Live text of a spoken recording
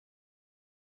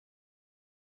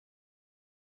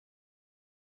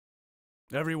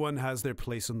Everyone has their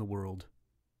place in the world,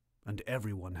 and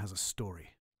everyone has a story.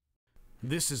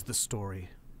 This is the story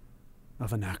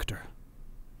of an actor.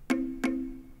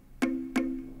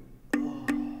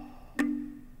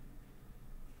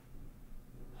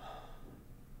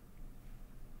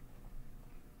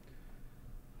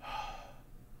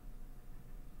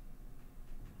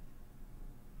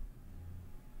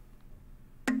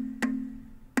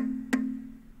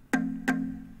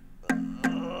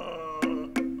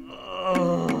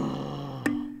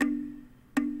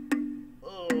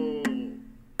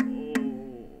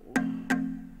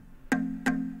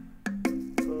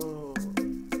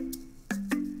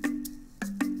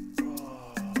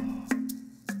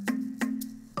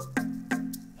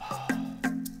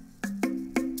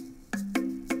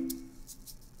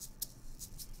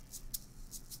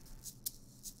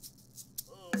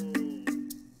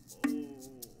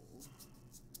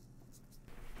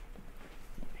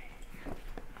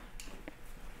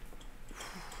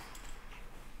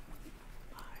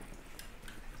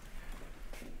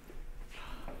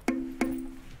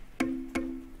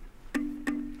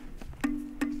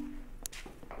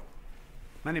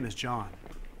 My name is John.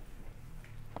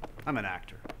 I'm an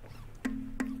actor.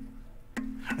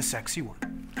 A sexy one.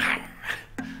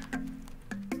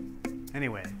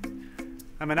 Anyway,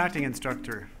 I'm an acting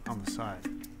instructor on the side.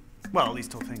 Well, at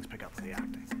least till things pick up with the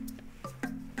acting.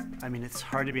 I mean, it's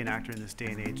hard to be an actor in this day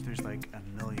and age. There's like a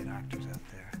million actors out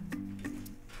there.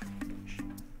 Shh.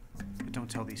 But don't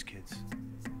tell these kids.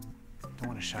 Don't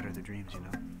want to shatter their dreams, you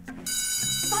know?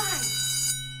 5,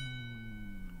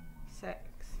 6,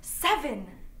 7,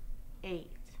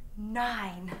 8, 9.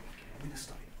 Okay, I'm gonna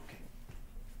study. Okay.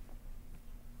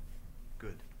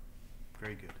 Good.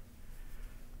 Very good.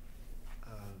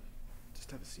 Just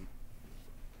have a seat.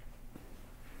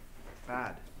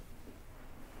 Bad.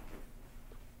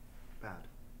 Bad.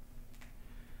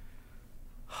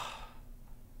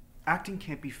 Acting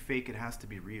can't be fake, it has to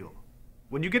be real.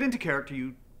 When you get into character,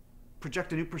 you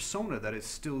project a new persona that is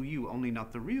still you, only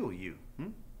not the real you. Yeah?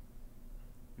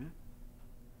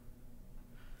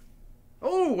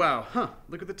 Oh, wow. Huh.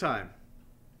 Look at the time.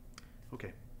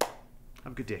 Okay.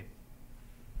 Have a good day.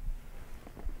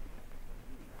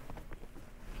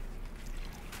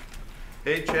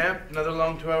 Hey, champ, another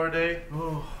long 2-hour day?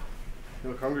 Oh.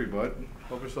 You look hungry, bud.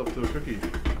 Help yourself to a cookie.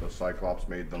 The Cyclops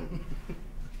made them.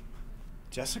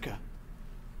 Jessica.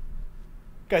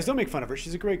 Guys, don't make fun of her.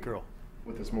 She's a great girl.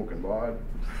 With the smoking bod.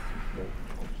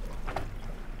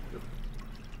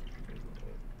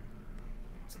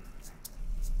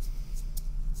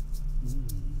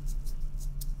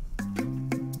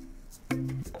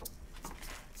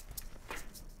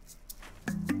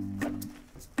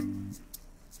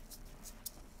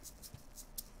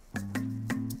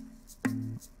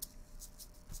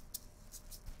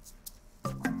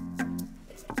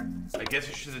 I guess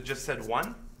you should have just said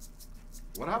 1.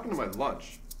 What happened to my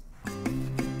lunch?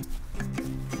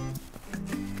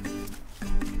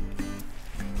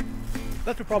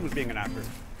 That's the problem with being an actor.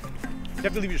 You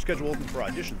have to leave your schedule open for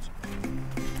auditions,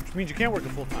 which means you can't work a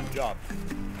full-time job,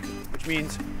 which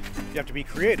means you have to be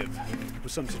creative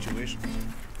with some situations.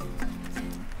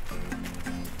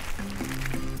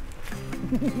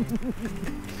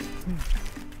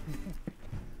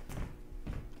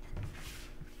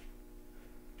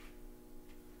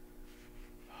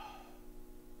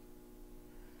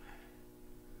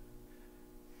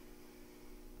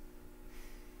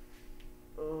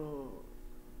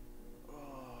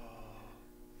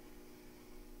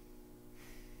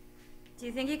 Do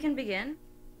you think you can begin?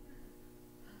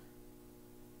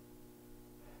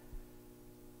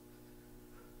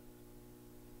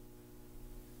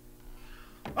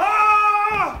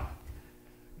 Ah!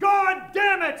 God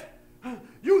damn it!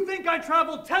 You think I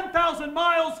traveled 10,000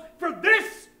 miles for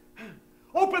this?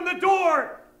 Open the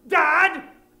door, Dad!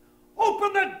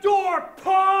 Open the door,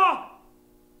 Pa!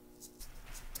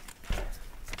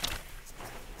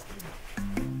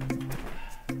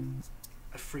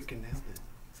 I freaking nailed it.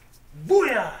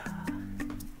 Booyah!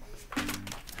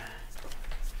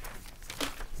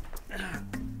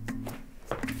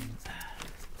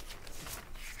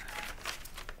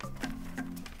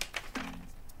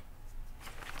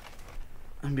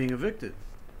 I'm being evicted.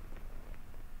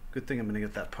 Good thing I'm gonna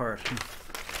get that part.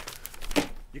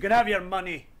 You can have your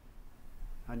money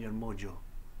and your mojo,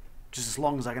 just as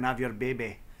long as I can have your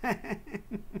baby.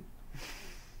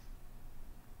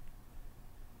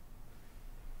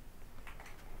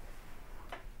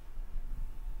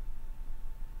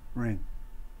 Ring.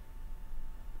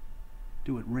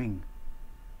 Do it, ring.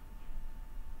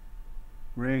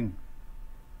 Ring.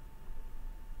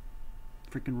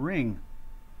 Freaking ring.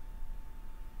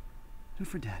 Do it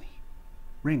for Daddy.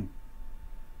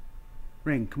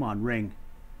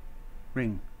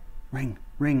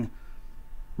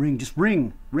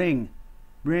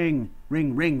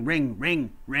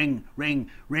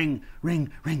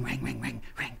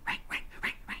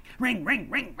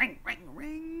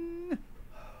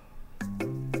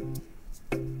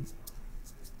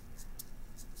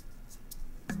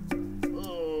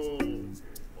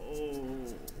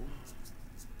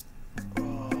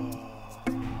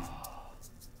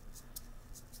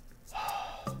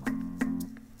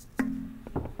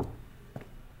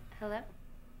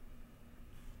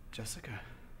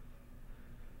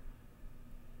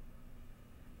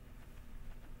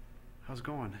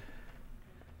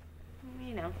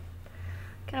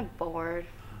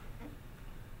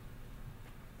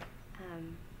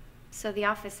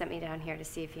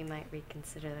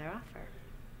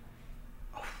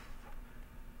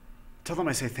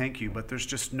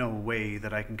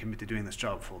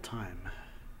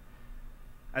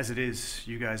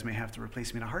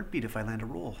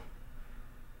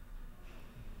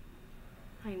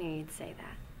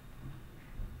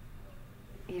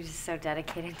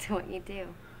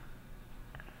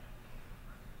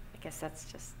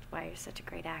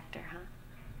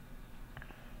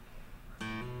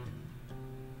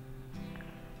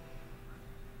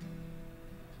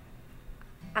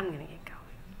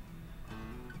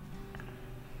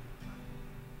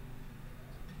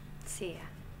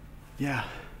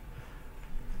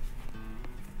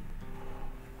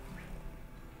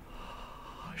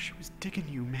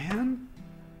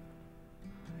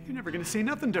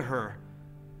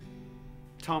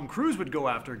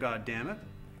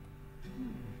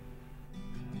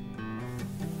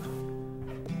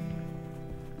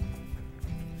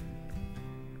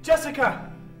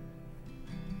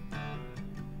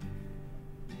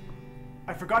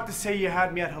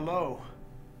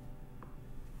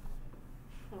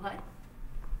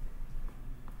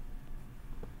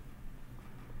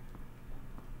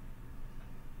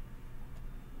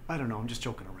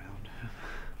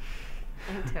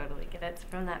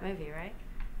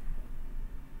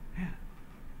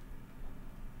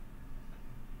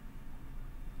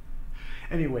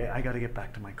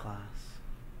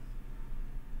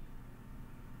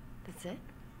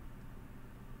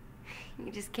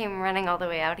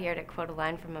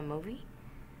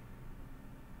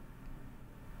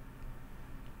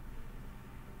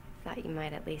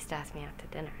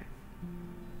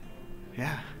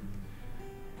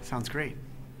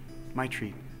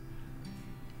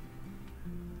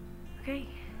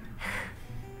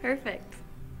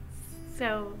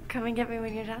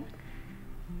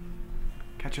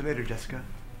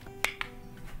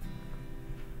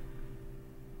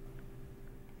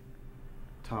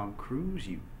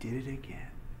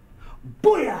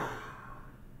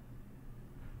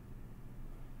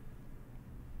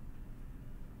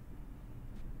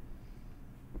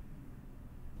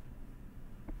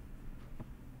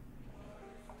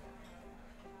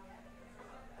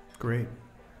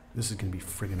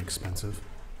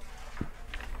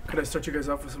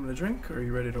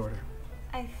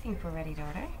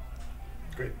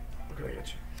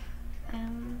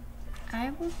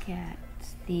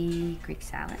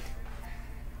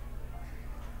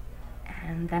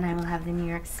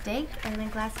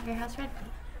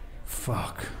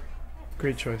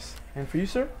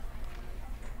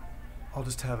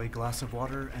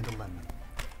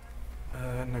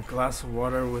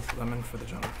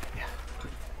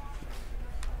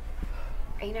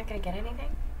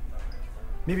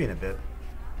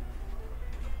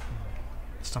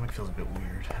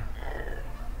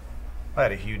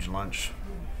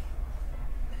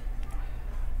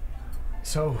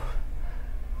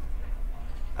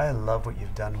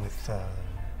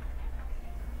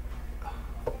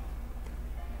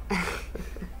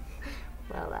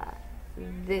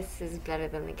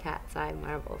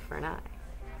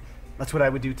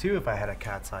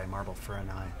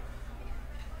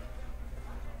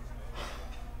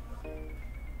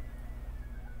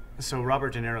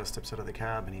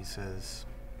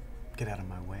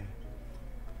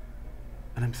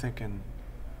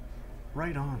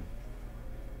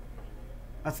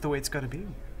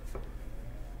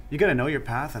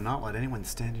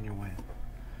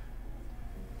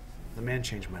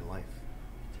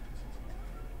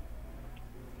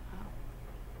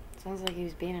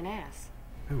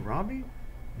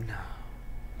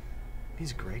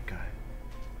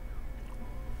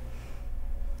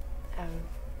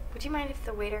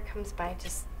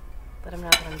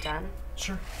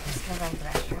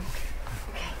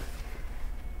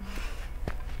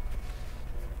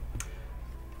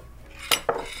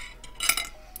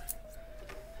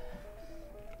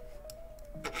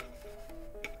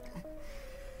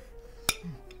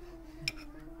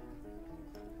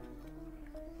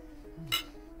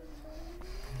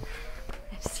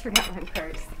 almost forgot my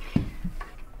purse.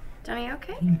 John, are you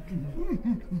okay?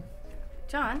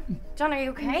 John? John, are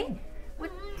you okay?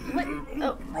 What?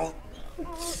 Oh.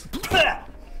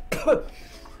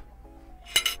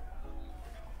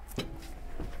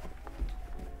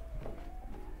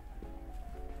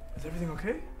 Is everything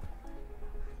okay?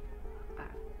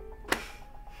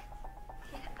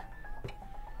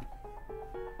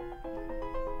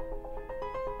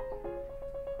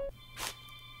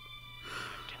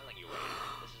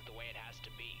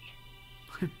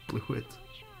 I blew it.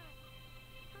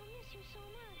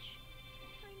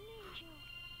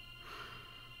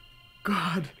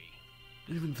 God, I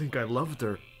didn't even think I loved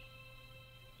her.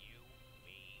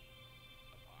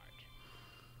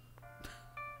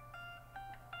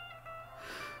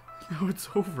 Now it's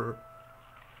over.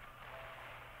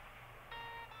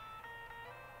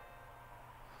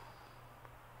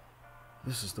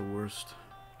 This is the worst.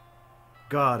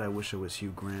 God, I wish it was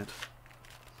Hugh Grant.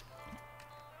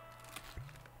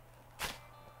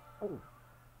 Oh.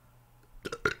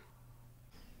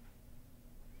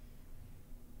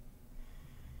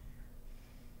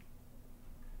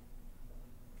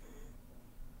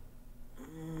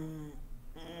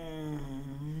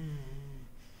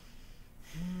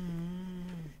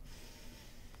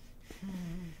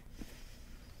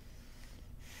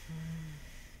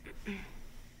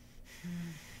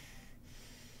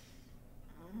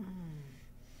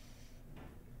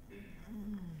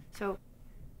 So,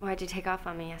 why'd you take off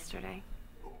on me yesterday?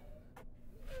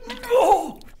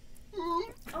 Oh!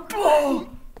 Oh,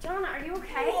 John, are you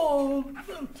okay?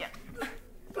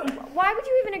 Why would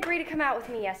you even agree to come out with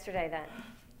me yesterday then?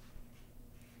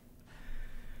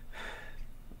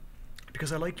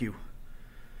 Because I like you.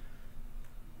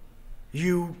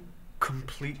 You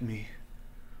complete me.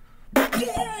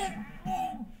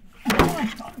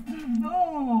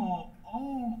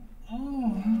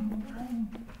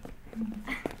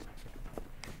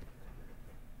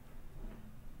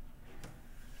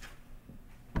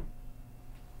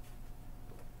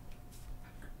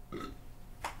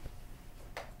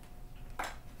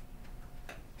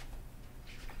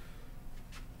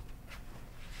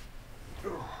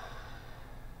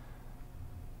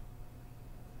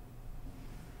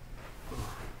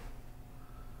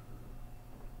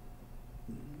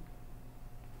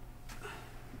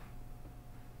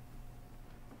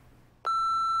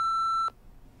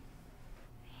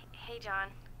 Hey, John.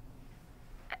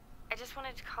 I just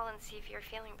wanted to call and see if you're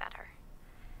feeling better.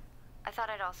 I thought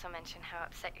I'd also mention how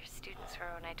upset your students were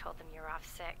when I told them you were off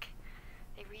sick.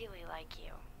 They really like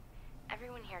you.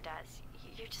 Everyone here does.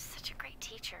 You're just such a great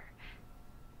teacher.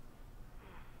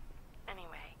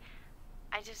 Anyway,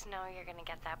 I just know you're gonna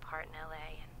get that part in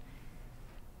LA,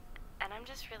 and I'm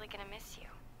just really gonna miss you.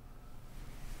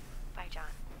 Bye,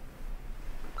 John.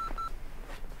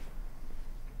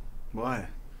 Why?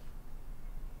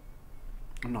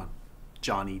 I'm not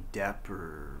Johnny Depp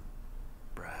or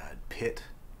Brad Pitt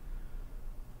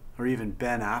or even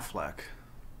Ben Affleck.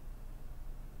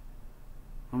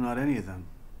 I'm not any of them.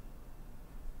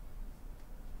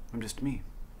 I'm just me.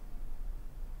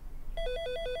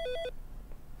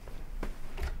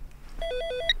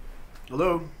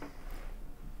 Hello?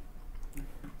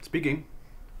 Speaking.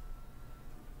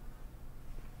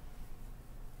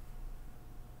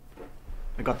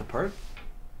 I got the part?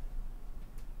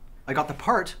 I got the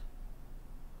part?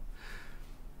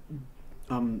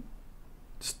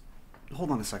 Just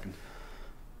hold on a second.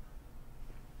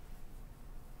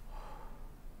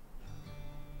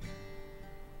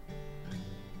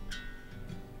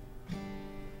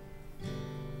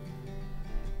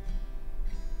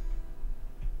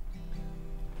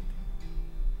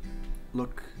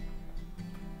 Look,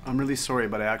 I'm really sorry,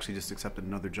 but I actually just accepted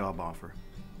another job offer.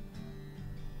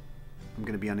 I'm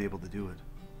gonna be unable to do it.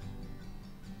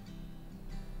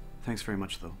 Thanks very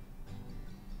much, though.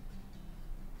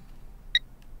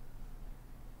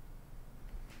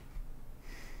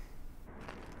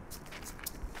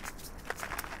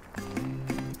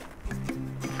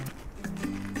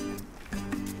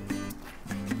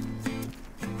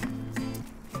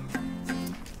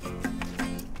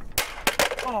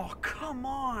 Oh, come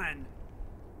on!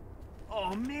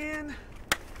 Oh, man!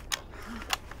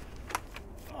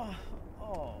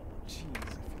 Oh, jeez, I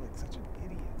feel like such an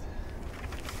idiot.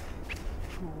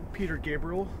 Oh, Peter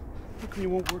Gabriel, how come you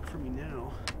won't work for me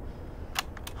now?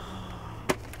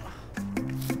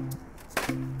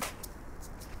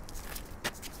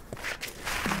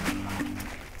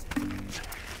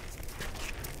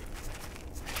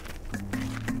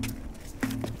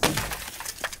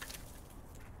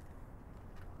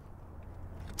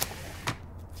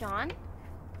 John?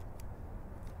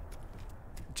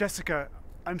 Jessica,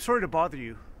 I'm sorry to bother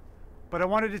you. But I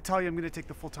wanted to tell you I'm going to take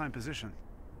the full-time position.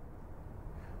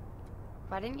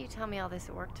 Why didn't you tell me all this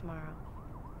at work tomorrow?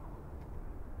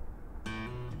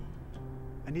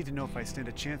 I need to know if I stand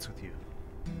a chance with you.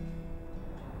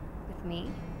 With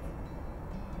me?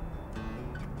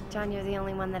 John, you're the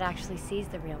only one that actually sees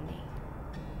the real me.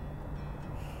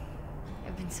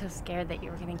 I've been so scared that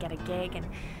you were gonna get a gig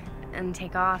and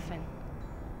take off and...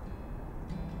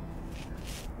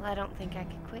 Well, I don't think I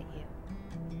could quit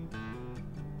you.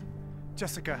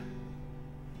 Jessica,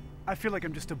 I feel like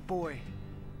I'm just a boy,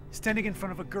 standing in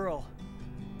front of a girl,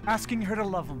 asking her to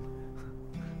love him.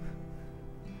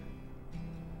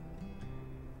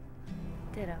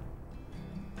 Ditto.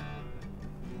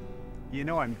 You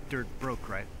know I'm dirt broke,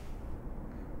 right?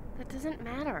 That doesn't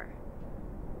matter.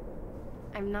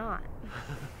 I'm not.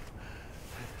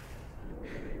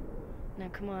 Now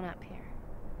come on up here.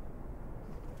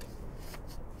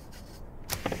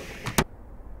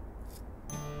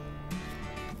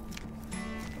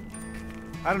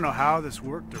 I don't know how this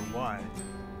worked or why,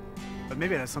 but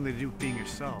maybe it has something to do with being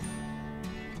yourself.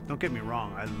 Don't get me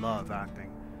wrong, I love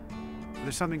acting. But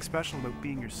there's something special about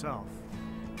being yourself.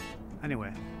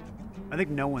 Anyway, I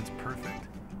think no one's perfect.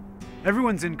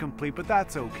 Everyone's incomplete, but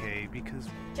that's okay because,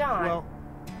 John. well...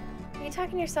 Are you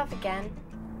talking to yourself again?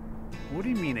 What do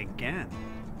you mean again?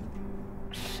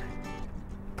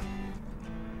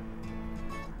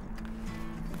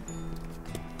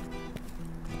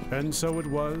 And so it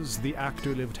was, the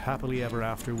actor lived happily ever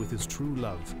after with his true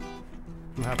love,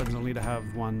 who happens only to have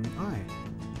one eye.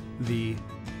 The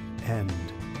end.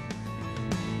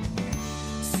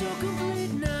 So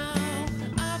complete now,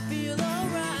 I feel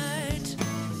alright.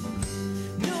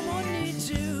 No more need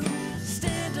to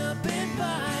stand up and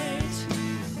fight.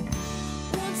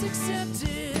 Once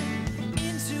accepted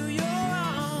into your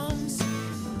arms,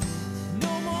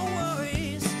 no more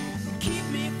worries keep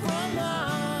me from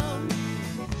harm.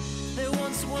 There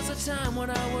once was a time when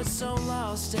I was so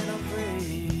lost and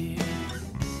afraid,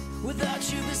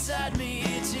 without you beside me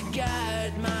to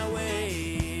guide my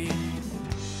way.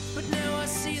 But now I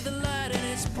see the light and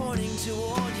it's pointing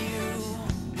toward you,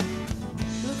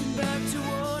 looking back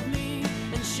toward me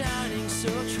and shining so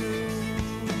true.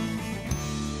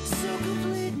 So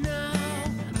complete now,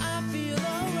 I feel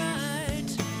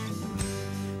alright.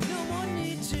 No more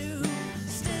need to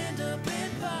stand up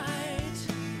and fight.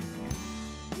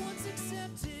 Once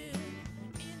accepted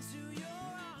into your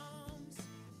arms,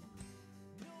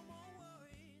 no more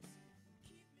worries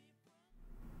keep me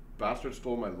from... Bastard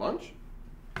stole my lunch?